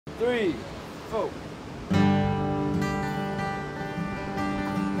3, 4.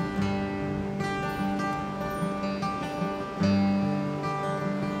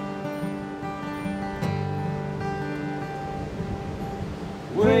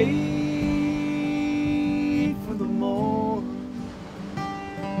 Wait for the morn.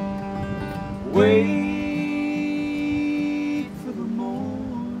 Wait for the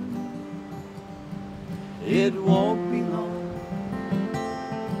morn. It won't be long.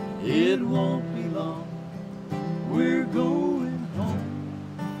 It won't be long. We're going home.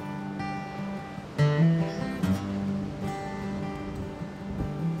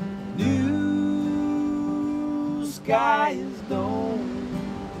 New sky is dawn.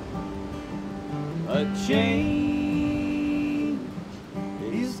 A change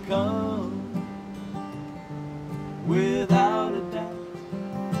is come, without a doubt.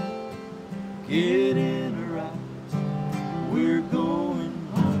 Get in or out, we're going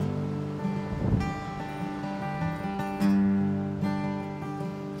home.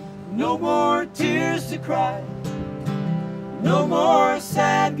 No more tears to cry, no more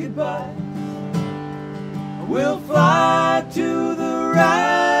sad goodbyes. We'll fly to the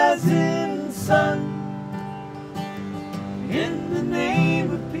rising sun. In the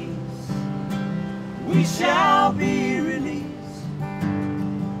name of peace, we shall be released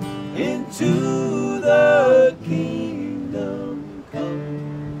into the kingdom come.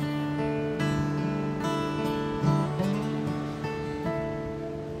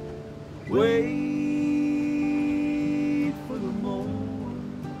 Wait for the morn.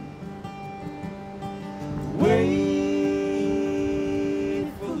 Wait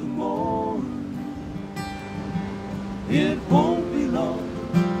for the morn. It won't be long.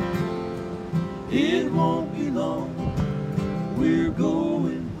 It won't be long. We're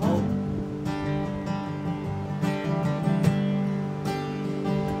going home.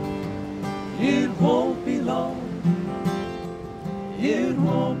 It won't be long. It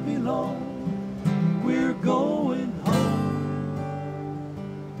won't be long. We're going